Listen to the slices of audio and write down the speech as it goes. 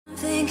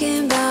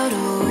thinking about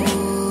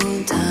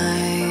old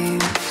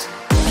times.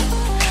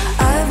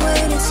 I've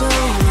waited so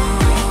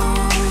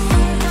long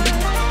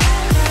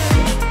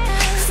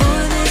for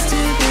this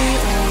to be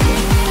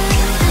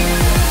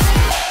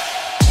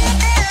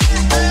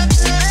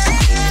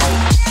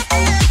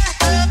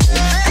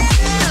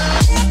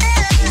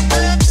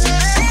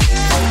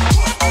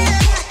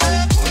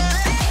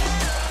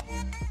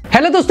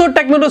hello दोस्तों,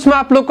 techno रूज में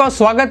आप लोग का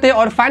स्वागत है।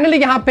 और फाइनली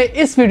यहाँ पे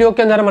इस वीडियो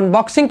के अंदर हम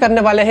अनबॉक्सिंग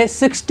करने वाले हैं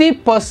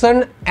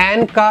 60%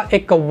 एन का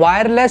एक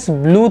wireless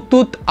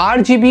Bluetooth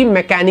RGB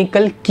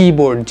mechanical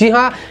keyboard. जी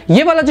हाँ,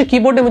 ये वाला जो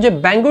कीबोर्ड है मुझे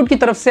बैंगलोर की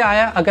तरफ से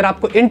आया। अगर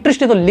आपको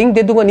इंटरेस्ट है तो लिंक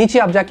दे दूंगा नीचे,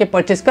 आप जाके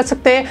परचेस कर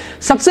सकते हैं।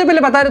 सबसे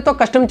पहले बता रहे तो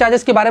कस्टम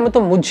चार्जेस के बारे में,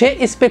 तो मुझे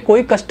इस पे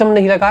कोई कस्टम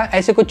नहीं लगा।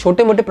 ऐसे कोई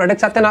छोटे मोटे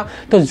प्रोडक्ट्स आते हैं ना,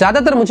 तो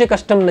ज्यादातर मुझे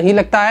कस्टम नहीं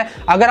लगता है।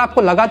 अगर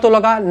आपको लगा तो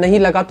लगा, नहीं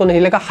लगा तो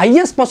नहीं लगा।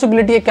 हाईएस्ट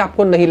पॉसिबिलिटी है कि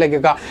आपको नहीं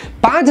लगेगा।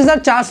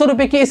 5400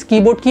 रुपए की इस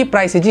कीबोर्ड की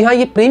प्राइस है। जी हाँ,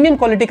 ये प्रीमियम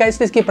क्वालिटी का है,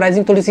 इसलिए इसकी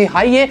प्राइसिंग थोड़ी सी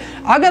हाई है।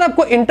 अगर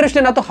आपको इंटरेस्ट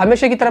है ना, तो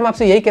हमेशा की तरह मैं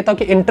आपसे यही कहता हूं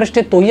कि इंटरेस्ट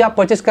है तो ही आप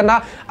परचेस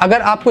करना।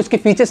 अगर आपको इसके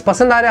फीचर्स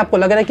पसंद आ रहे हैं, आपको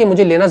लग रहा है कि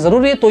मुझे लेना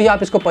जरूरी है, तो ही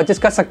आप इसको परचेस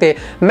कर सकते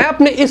हैं। मैं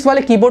अपने इस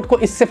वाले कीबोर्ड को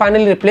इससे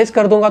फाइनली रिप्लेस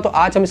कर दूंगा। तो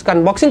आज हम इसका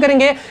अनबॉक्सिंग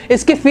करेंगे,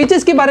 इसके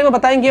फीचर्स के बारे में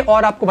बताएंगे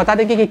और आपको बता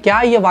देंगे कि क्या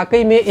ये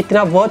वाकई में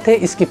इतना वर्थ है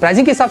इसकी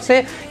प्राइसिंग के हिसाब से।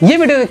 ये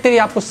वीडियो देखते हुए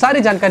आपको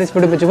सारी जानकारी इस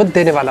वीडियो में जो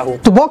देने वाला हूं।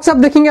 तो बॉक्स आप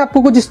देखेंगे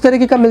आपको कुछ इस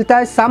तरीके का मिलता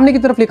है। सामने की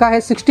तरफ लिखा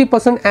है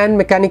 60% एंड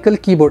मैकेनिकल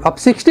कीबोर्ड। अब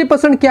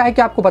 60% क्या है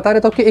कि आपको बता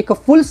देता हूं कि एक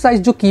फुल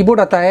साइज जो कीबोर्ड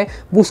आता है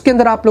उसके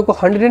अंदर आप लोग को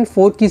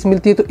 104 कीज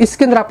मिलती है, तो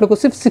इसके अंदर आप लोग को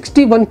सिर्फ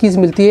 61 कीज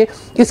मिलती है।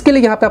 इसके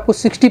लिए यहाँ पे आपको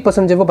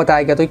 60% जो वो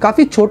बताया गया, तो ये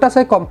काफी छोटा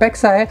सा कॉम्पैक्ट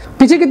सा है।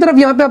 पीछे की तरफ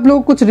यहाँ पे आप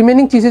लोगों को कुछ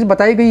रिमेनिंग चीजें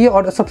बताई गई है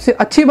और सबसे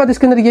अच्छी बात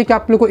इसके अंदर ये कि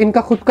आप लोग को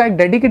इनका खुद का एक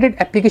डेडिकेटेड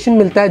एप्लीकेशन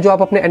मिलता है जो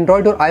आप अपने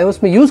एंड्रॉइड और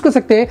iOS में यूज कर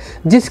सकते हैं,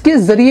 जिसके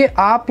जरिए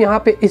आप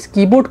यहाँ पे इस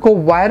कीबोर्ड को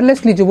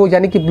वायरलेसली जो वो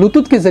यानी कि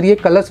ब्लूटूथ के जरिए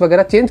कलर्स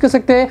वगैरह चेंज कर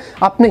सकते हैं,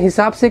 अपने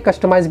हिसाब से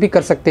कस्टमाइज भी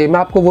कर सकते हैं। मैं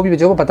आपको वो भी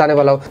जो बताने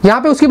वाला हूँ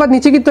यहाँ पे। उसके बाद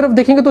नीचे की तरफ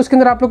देखेंगे तो इसके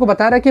अंदर आप लोग को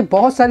बता रहा है कि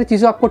बहुत सारी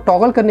चीजों आपको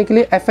टॉगल करने के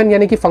लिए FN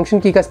यानी कि फंक्शन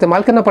की का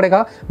इस्तेमाल करना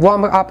पड़ेगा, वो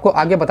मैं आपको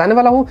आगे बताने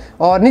वाला हूं।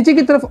 और नीचे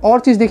की तरफ और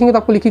चीज देखेंगे तो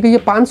आपको लिखी गई है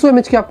 500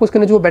 mAh की आपको इसके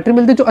अंदर जो बैटरी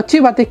मिलती है, जो अच्छी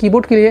बात है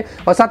कीबोर्ड के लिए।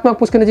 और साथ में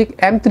आपको इसके अंदर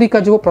M3 का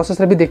जो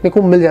प्रोसेसर भी देखने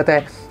को मिल जाता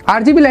है।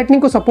 RGB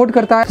लाइटनिंग को सपोर्ट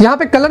करता है। यहाँ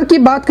पे कलर की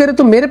बात करें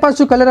तो मेरे पास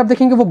जो कलर आप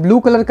देखेंगे वो ब्लू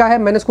कलर का है,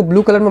 मैंने इसको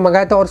ब्लू कलर में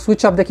मंगाया था। और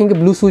स्विच आप देखेंगे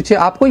ब्लू स्विच है।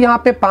 आपको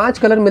यहाँ पे 5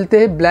 कलर मिलते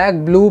हैं,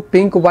 black, blue,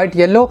 pink, white,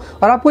 yellow.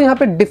 और आपको यहाँ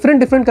पे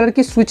डिफरेंट कलर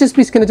की स्विचेस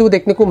भी इसके अंदर जो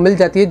देखने को मिल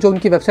जाती है, जो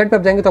उनकी वेबसाइट पर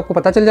आप जाएंगे तो आपको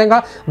पता चल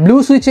जाएगा।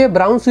 ब्लू स्विच है,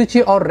 ब्राउन स्विच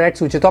है और रेड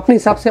स्विच है, तो अपने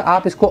हिसाब से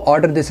आप इसको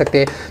ऑर्डर दे सकते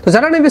हैं। तो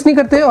ज्यादा नहीं वेस्ट नहीं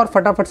करते और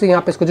फटाफट से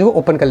यहाँ पे इसको जो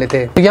ओपन कर लेते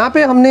हैं। तो यहाँ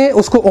पे हमने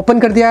उसको ओपन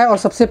कर दिया है और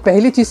सबसे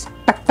पहली चीज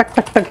टक टक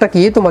टक टक टक,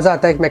 ये तो मजा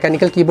आता है।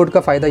 मैकेनिकल कीबोर्ड का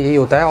फायदा यही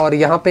होता है। और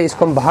यहाँ पे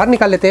इसको हम बाहर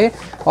निकाल लेते हैं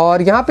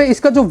और यहाँ पे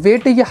इसका जो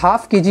वेट है ये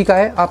 1/2 kg का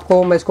है।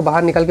 आपको मैं इसको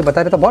बाहर निकाल के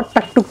बता रहा था, बहुत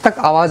टक टुक तक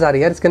आवाज आ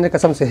रही है यार इसके अंदर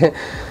कसम से है।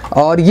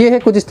 और ये है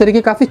कुछ इस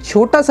तरीके, काफी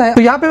छोटा सा है।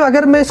 तो यहाँ पे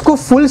अगर मैं इसको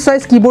फुल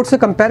साइज कीबोर्ड से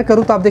कंपेयर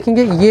करूँ तो आप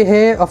देखेंगे ये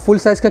है फुल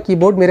साइज का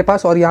कीबोर्ड मेरे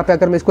पास। और यहाँ पे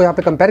अगर मैं इसको यहाँ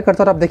पे कंपेयर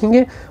करता हूँ आप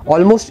देखेंगे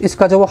ऑलमोस्ट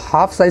इसका जो वो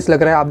हाफ साइज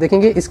लग रहा है। आप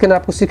देखेंगे इसके अंदर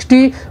आपको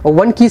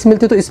 61 कीज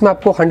मिलती है, तो इसमें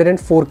आपको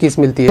 104 कीज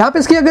मिलती है। यहाँ पे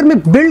इसकी अगर मैं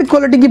बिल्ड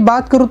क्वालिटी की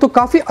बात करूँ तो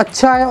काफी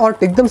अच्छा है और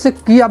एकदम से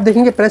की आप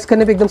देखेंगे प्रेस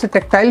करने पे एकदम से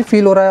टेक्टाइल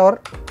फील हो रहा है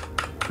और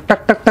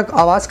टक टक टक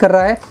आवाज कर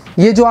रहा है।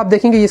 ये जो आप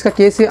देखेंगे ये इसका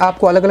केस है,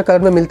 आपको अलग अलग कलर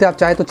में मिलते हैं। आप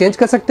चाहे तो चेंज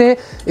कर सकते हैं,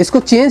 इसको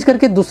चेंज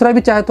करके दूसरा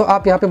भी चाहे तो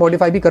आप यहाँ पे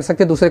मॉडिफाई भी कर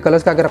सकते हैं दूसरे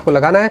कलर्स का अगर आपको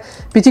लगाना है।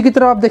 पीछे की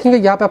तरफ आप देखेंगे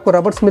यहाँ पे आपको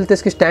रबर्स मिलते हैं,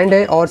 इसकी स्टैंड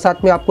है और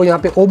साथ में आपको यहाँ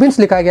पे ओबिन्स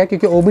लिखा गया है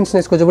क्योंकि ओबिन्स ने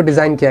इसको जो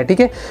डिजाइन किया है। ठीक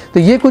है, तो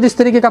ये कुछ इस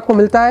तरीके का आपको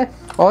मिलता है।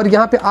 और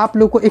यहाँ पे आप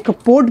लोग को एक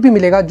पोर्ट भी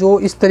मिलेगा जो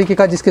इस तरीके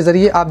का, जिसके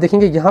जरिए आप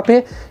देखेंगे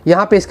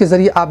यहाँ पे इसके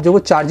जरिए आप जो वो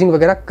चार्जिंग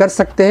वगैरह कर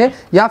सकते हैं,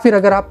 या फिर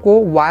अगर आपको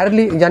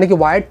वायरली यानी कि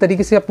वायर्ड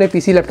तरीके से अपने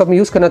पीसी लैपटॉप में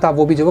यूज करना था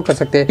वो भी जो वो कर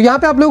सकते हैं। तो यहाँ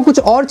पे आप लोग कुछ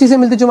और चीजें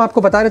मिलती है जो मैं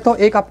आपको बता देता हूँ।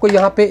 एक आपको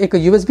यहाँ पे एक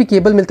USB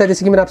केबल मिलता है,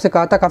 जैसे कि मैंने आपसे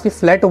कहा था काफी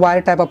फ्लैट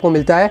वायर टाइप आपको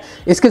मिलता है।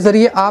 इसके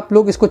जरिए आप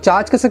लोग इसको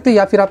चार्ज कर सकते हैं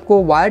या फिर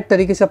आपको वायर्ड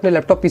तरीके से अपने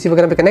लैपटॉप पीसी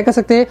वगैरह पे कनेक्ट कर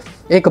सकते हैं।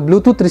 एक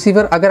ब्लूटूथ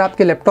रिसीवर अगर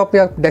आपके लैपटॉप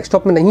या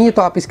डेस्कटॉप में नहीं है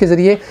तो आप इसके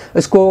जरिए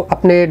इसको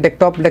अपने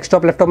डेस्कटॉप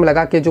लैपटॉप में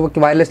लगा के जो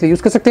वायरलेसली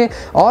यूज कर सकते हैं।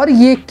 और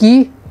ये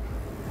की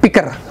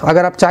पिकर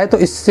अगर आप चाहे तो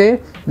इससे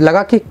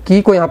लगा के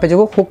की को यहाँ पे जो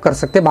वो हुक कर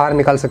सकते हैं, बाहर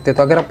निकाल सकते हैं।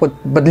 तो अगर आपको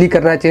बदली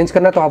करना है, चेंज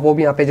करना है, तो आप वो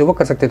भी यहाँ पे जो वो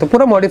कर सकते हैं। तो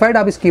पूरा मॉडिफाइड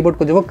आप इस कीबोर्ड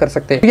को जो वो कर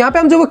सकते हैं। तो यहाँ पे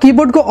हम जो वो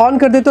कीबोर्ड को ऑन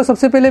कर देते हैं।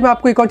 सबसे पहले मैं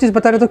आपको एक और चीज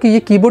बता रहा था कि ये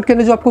कीबोर्ड के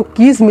अंदर जो आपको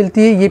कीज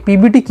मिलती है ये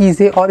PBT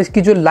कीज है और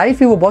इसकी जो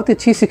लाइफ है वो बहुत ही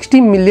अच्छी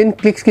 60 मिलियन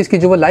क्लिक्स की इसकी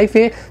जो वो लाइफ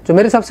है, जो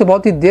मेरे हिसाब से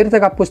बहुत ही देर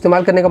तक आपको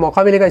इस्तेमाल करने का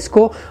मौका मिलेगा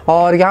इसको।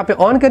 और यहाँ पे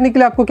ऑन करने के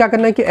लिए आपको क्या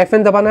करना है कि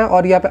FN दबाना है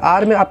और यहाँ पे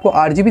R में आपको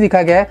RGB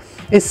दिखाया गया है,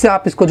 इससे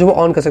आप इसको जो वो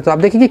ऑन कर सकते हो।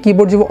 आप देखिए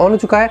कीबोर्ड जो वो ऑन हो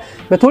चुका है।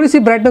 मैं थोड़ी सी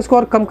ब्राइटनेस को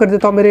और कम कर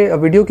देता हूँ मेरे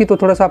वीडियो की, तो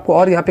थोड़ा सा आपको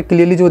और यहाँ पे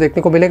क्लियरली जो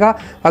देखने को मिलेगा।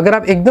 अगर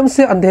आप एकदम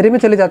से अंधेरे में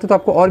चले जाते हो तो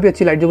आपको और भी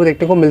अच्छी लाइट जो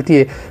देखने को मिलती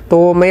है।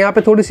 तो मैं यहाँ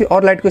पे थोड़ी सी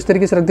और लाइट को इस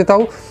तरीके से रख देता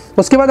हूँ।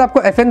 उसके बाद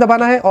आपको FN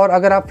दबाना है और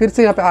अगर आप फिर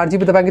से यहाँ पे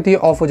RGB दबाएंगे तो ये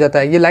ऑफ हो जाता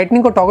है। ये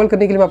लाइटनिंग को टॉगल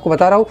करने के लिए मैं आपको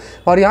बता रहा हूँ।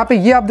 और यहाँ पे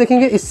ये आप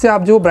देखेंगे इससे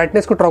आप जो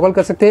ब्राइटनेस को टॉगल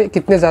कर सकते हैं,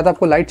 कितने ज्यादा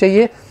आपको लाइट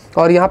चाहिए।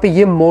 और यहाँ पे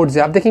ये मोड्स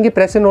है, आप देखेंगे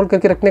प्रेस एंड होल्ड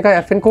करके रखने का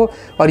FN को,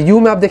 और यू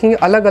में आप देखेंगे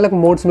अलग अलग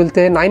मोड्स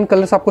मिलते हैं, 9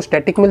 कलर्स आपको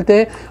स्टैटिक मिलते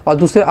हैं और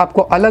दूसरे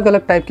आपको अलग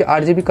अलग टाइप के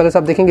RGB कलर्स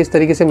आप देखेंगे इस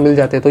तरीके से मिल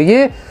जाते हैं। तो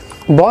ये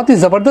बहुत ही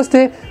ज़बरदस्त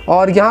है।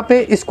 और यहाँ पे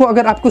इसको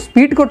अगर आपको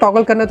स्पीड को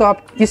टॉगल करना है तो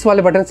आप इस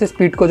वाले बटन से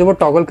स्पीड को जो वो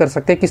टॉगल कर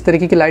सकते हैं, किस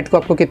तरीके की लाइट को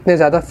आपको कितने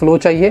ज़्यादा फ्लो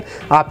चाहिए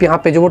आप यहाँ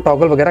पे जो वो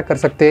टॉगल वगैरह कर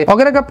सकते हैं।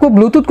 अगर आपको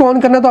ब्लूटूथ को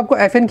ऑन करना है तो आपको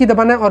FN की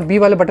दबाना है और B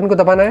वाले बटन को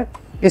दबाना है।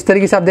 इस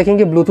तरीके से आप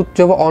देखेंगे ब्लूटूथ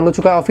जो वो ऑन हो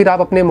चुका है और फिर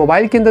आप अपने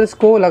मोबाइल के अंदर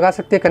इसको लगा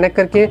सकते हैं कनेक्ट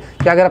करके,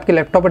 या अगर आपके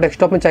लैपटॉप और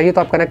डेस्कटॉप में चाहिए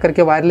तो आप कनेक्ट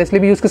करके वायरलेसली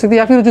भी यूज़ कर सकते हैं,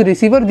 या फिर जो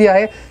रिसीवर दिया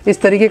है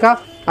इस तरीके का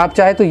आप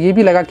चाहे तो ये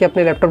भी लगा के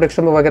अपने लैपटॉप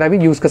डेस्कटॉप में वगैरह भी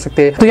यूज कर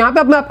सकते हैं। तो यहाँ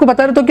पे मैं आपको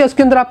बता रहा हूँ कि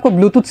उसके अंदर आपको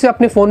ब्लूटूथ से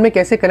अपने फोन में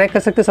कैसे कनेक्ट कर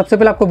सकते हैं। सबसे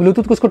पहले आपको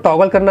ब्लूटूथ को उसको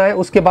टॉगल करना है,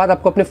 उसके बाद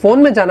आपको अपने फोन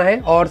में जाना है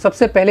और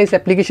सबसे पहले इस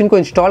एप्लीकेशन को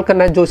इंस्टॉल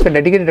करना है जो इसका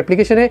डेडिकेटेड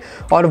एप्लीकेशन है,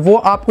 और वो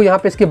आपको यहाँ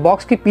पे इसके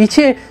बॉक्स के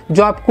पीछे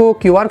जो आपको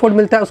QR कोड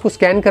मिलता है उसको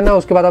स्कैन करना है,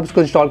 उसके बाद आप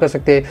उसको इंस्टॉल कर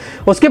सकते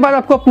हैं। उसके बाद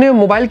आपको अपने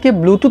मोबाइल के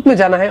ब्लूटूथ में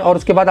जाना है और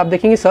उसके बाद आप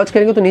देखेंगे सर्च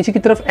करेंगे तो नीचे की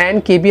तरफ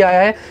NKB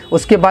आया है,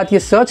 उसके बाद ये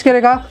सर्च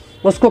करेगा,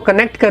 उसको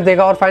कनेक्ट कर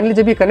देगा और फाइनली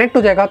जब ये कनेक्ट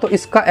हो जाएगा तो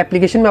इसका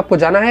एप्लीकेशन में आपको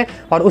जाना है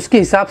और उसके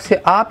हिसाब से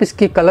आप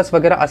इसके कलर्स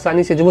वगैरह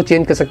आसानी से जो वो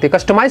चेंज कर सकते हैं,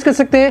 कस्टमाइज कर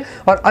सकते हैं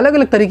और अलग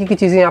अलग तरीके की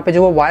चीजें यहाँ पे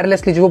जो वो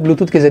वायरलेसली जो वो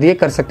ब्लूटूथ के जरिए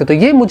कर सकते हैं।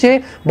 तो ये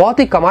मुझे बहुत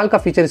ही कमाल का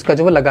फीचर इसका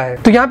जो वो लगा है।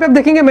 तो यहाँ पे आप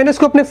देखेंगे मैंने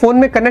इसको अपने फोन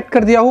में कनेक्ट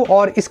कर दिया हूँ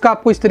और इसका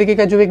आपको इस तरीके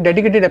का जो एक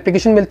डेडिकेटेड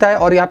एप्लीकेशन मिलता है,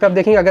 और यहाँ पे आप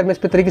देखेंगे अगर मैं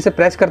इस तरीके से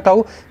प्रेस करता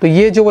हूँ तो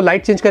ये जो वो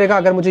लाइट चेंज करेगा।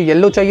 अगर मुझे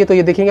येलो चाहिए तो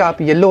ये देखेंगे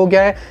आप येलो हो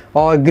गया है,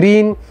 और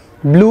ग्रीन,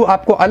 ब्लू,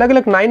 आपको अलग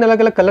अलग 9 अलग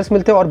अलग कलर्स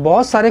मिलते हैं और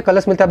बहुत सारे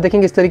कलर्स मिलते हैं। आप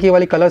देखेंगे इस तरीके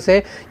वाली कलर्स है।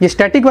 ये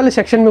स्टैटिक वाले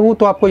सेक्शन में हूँ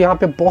तो आपको यहाँ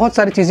पे बहुत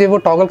सारी चीजें वो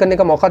टॉगल करने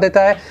का मौका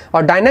देता है,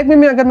 और डायनामिक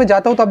में अगर मैं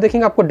जाता हूँ तो आप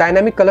देखेंगे आपको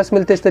डायनामिक कलर्स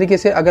मिलते हैं इस तरीके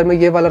से। अगर मैं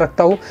ये वाला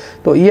रखता हूँ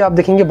तो ये आप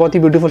देखेंगे बहुत ही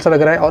ब्यूटीफुल सा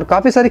लग रहा है, और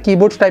काफी सारे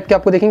कीबोर्ड्स टाइप के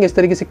आपको देखेंगे इस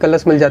तरीके से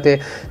कलर्स मिल जाते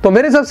हैं। तो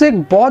मेरे हिसाब से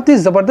एक बहुत ही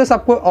जबरदस्त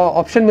आपको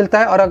ऑप्शन मिलता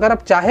है, और अगर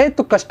आप चाहे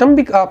तो कस्टम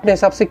भी अपने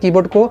हिसाब से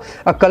कीबोर्ड को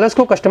कलर्स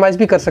को कस्टमाइज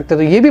भी कर सकते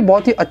हैं। तो ये भी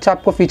बहुत ही अच्छा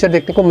आपको फीचर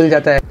देखने को मिल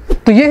जाता है।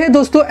 तो ये है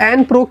दोस्तों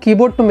एन प्रो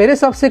कीबोर्ड। तो मेरे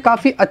हिसाब से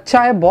काफी अच्छा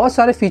है, बहुत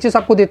सारे फीचर्स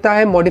आपको देता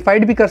है,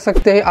 मॉडिफाइड भी कर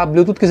सकते हैं आप,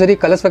 ब्लूटूथ के जरिए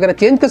कलर्स वगैरह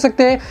चेंज कर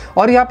सकते हैं,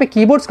 और यहाँ पे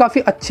कीबोर्ड्स काफी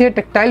अच्छे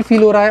टेक्टाइल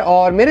फील हो रहा है।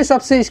 और मेरे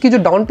हिसाब से इसकी जो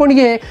डाउन पॉइंट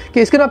ये है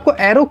कि इसके अंदर आपको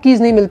एरो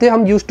कीज नहीं मिलते,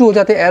 हम यूज्ड टू हो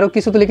जाते हैं एरो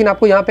कीज से, तो लेकिन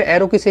आपको यहाँ पे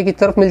एरो कीज एक ही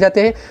तरफ मिल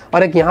जाते हैं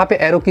और एक यहाँ पे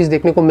एरो कीज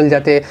देखने को मिल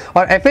जाते हैं,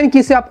 और FN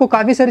की से आपको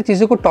काफी सारी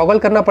चीजों को टॉगल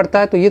करना पड़ता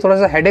है। तो ये थोड़ा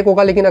सा हेडेक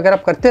होगा, लेकिन अगर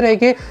आप करते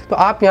रहेंगे तो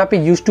आप यहाँ पे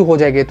यूज्ड टू हो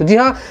जाएंगे। तो जी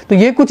हाँ, तो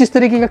ये कुछ इस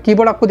तरीके का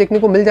कीबोर्ड आपको देखने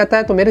को मिल जाता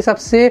है। तो मेरे हिसाब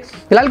से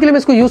फिलहाल के लिए मैं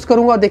इसको यूज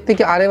करूंगा और देखते हैं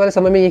कि आने वाले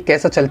समय में ये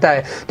कैसा चलता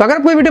है। तो अगर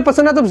आपको ये वीडियो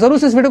पसंद है तो जरूर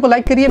से इस वीडियो को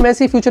लाइक करिए। मैं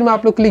ऐसे ही फ्यूचर में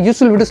आप लोग के लिए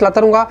यूजफुल वीडियोस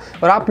लाता रहूंगा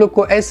और आप लोग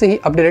को ऐसे ही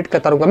अपडेट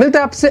करता रहूंगा। मिलते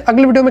हैं आपसे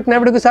अगले वीडियो में एक नए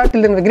वीडियो के साथ।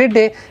 Till then have a great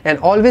day and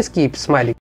always keep smiling.